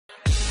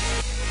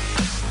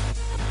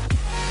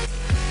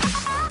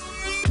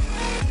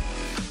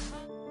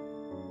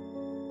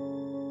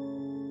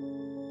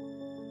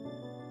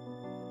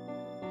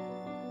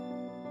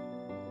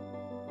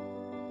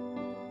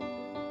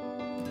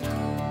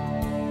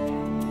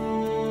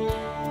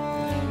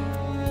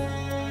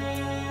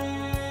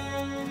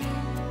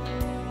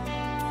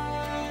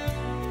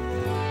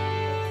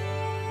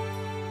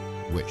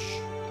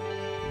Wish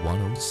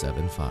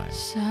 107.5.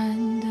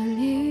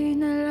 Sandali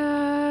na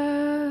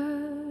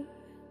lang,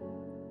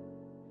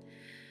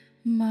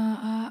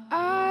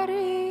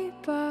 maaari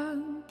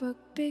pang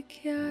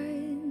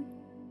pagbigyan.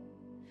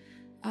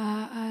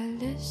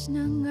 Aalis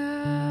na nga,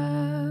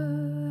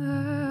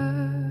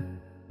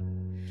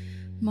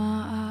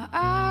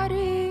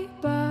 maaari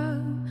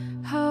bang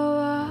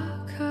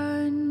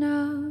hawakan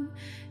ng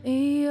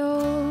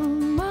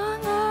iyong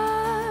mga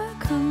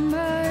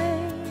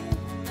kamay?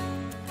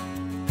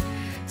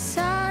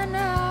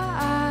 Sana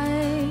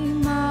ay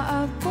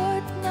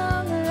maabot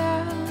ng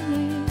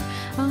langit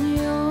ang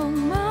iyong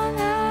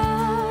mga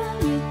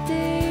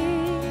ngiti.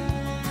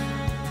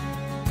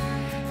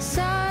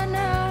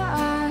 Sana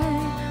ay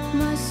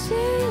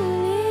masilip,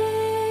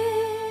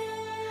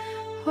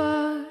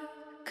 huwag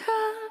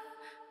kang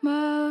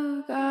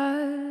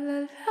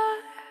mag-alala.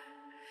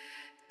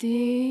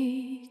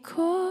 Di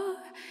ko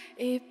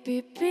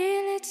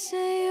ipipilit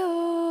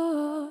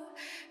sa'yo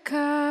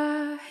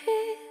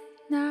kahit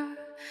na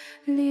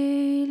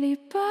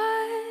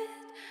lilipad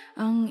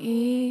ang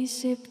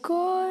isip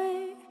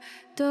ko'y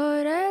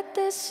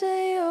torete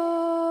sa'yo.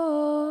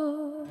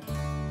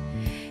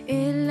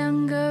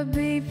 Ilang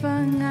gabi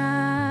pa nga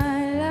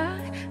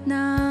lang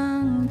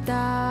nang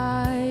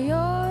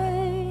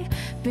tayo'y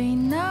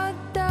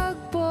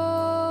pinagtagpo,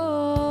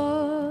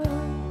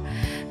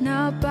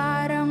 na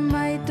parang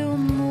may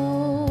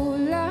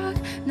tumulak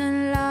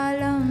ng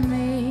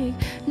lalamig,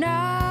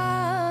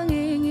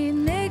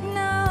 nanginginig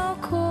na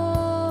ako.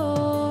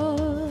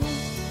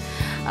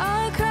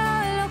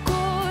 Akala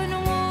ko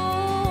nung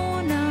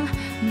una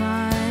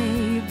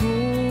may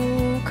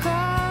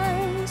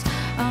bukas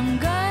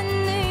ang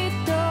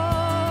ganito.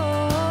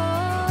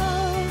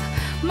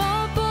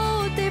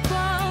 Mabuti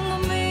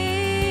pang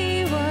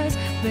umiwas,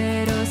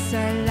 pero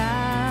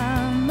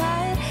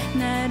salamat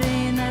na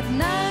rin at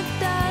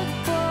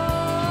nagtagpo.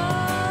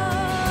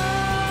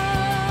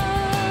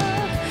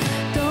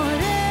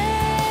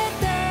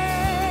 Torete,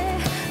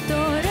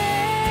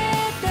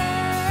 torete,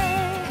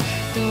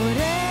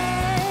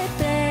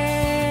 torete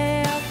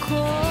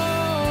ako.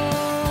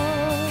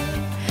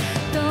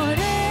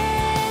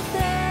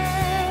 Torete,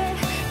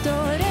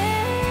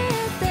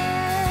 torete,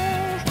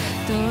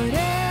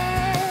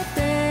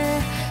 torete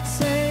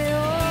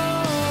sa'yo.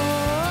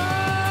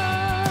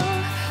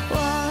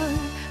 Huwag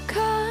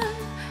kang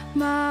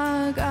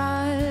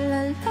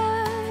mag-alala,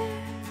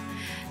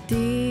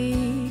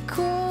 di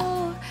ko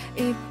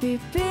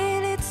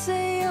ipipilit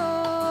sa'yo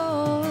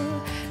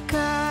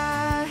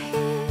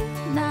kahit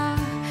na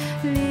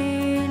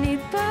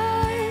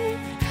lilipad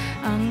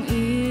ang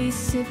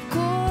isip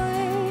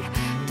ko'y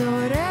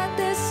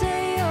torete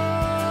sa'yo.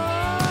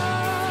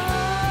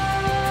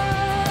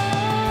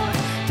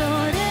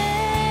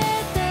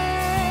 Torete,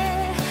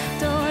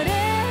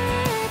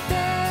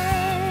 torete,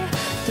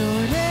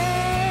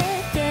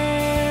 torete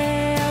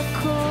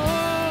ako.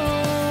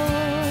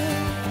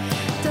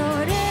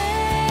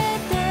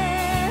 Torete,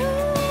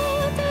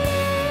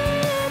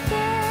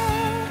 torete,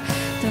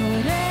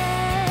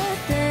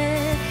 torete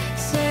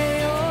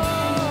sa'yo.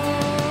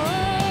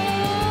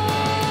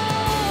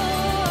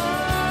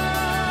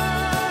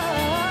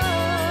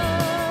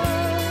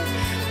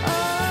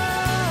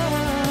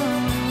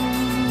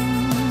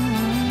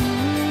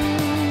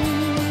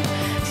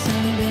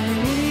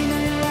 Sandali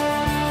na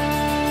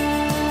lang,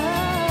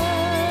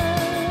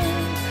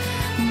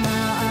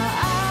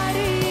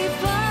 maaari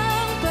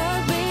bang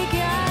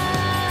pagbigyan?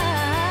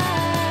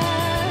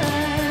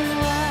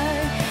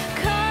 Huwag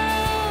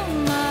kang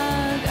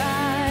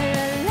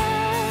mag-alala,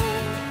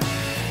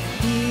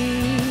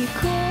 di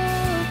ko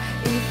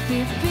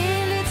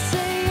ipipilit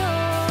sa'yo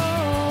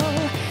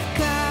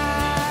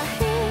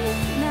kahit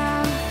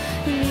na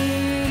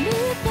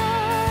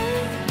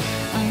lilipad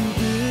ang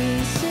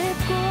isip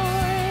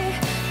ko'y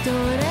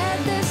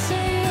torete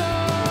sa'yo.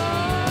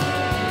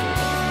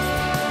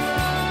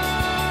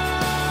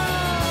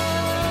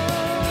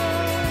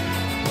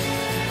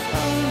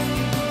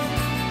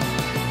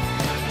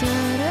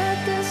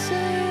 Torete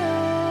sa'yo.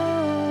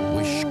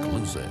 Wish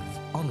Exclusive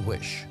on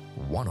Wish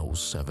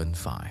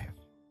 107.5.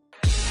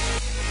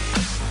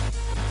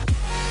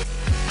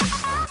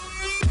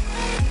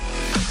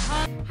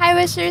 Hi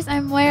Wishers,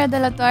 I'm Moira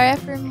Dela Torre.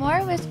 For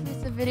more Wish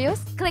exclusive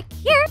videos, click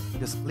here.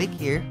 Just click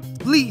here.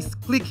 Please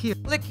click here.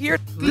 Click here.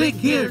 Click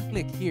here.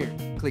 Click here.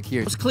 Click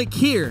here. Just click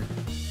here.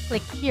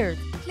 Click here.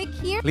 Click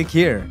here. Click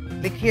here.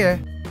 Click here.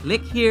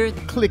 Click here.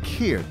 Click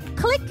here.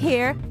 Click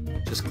here.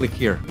 Just click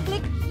here.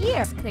 Click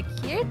here. Click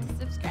here to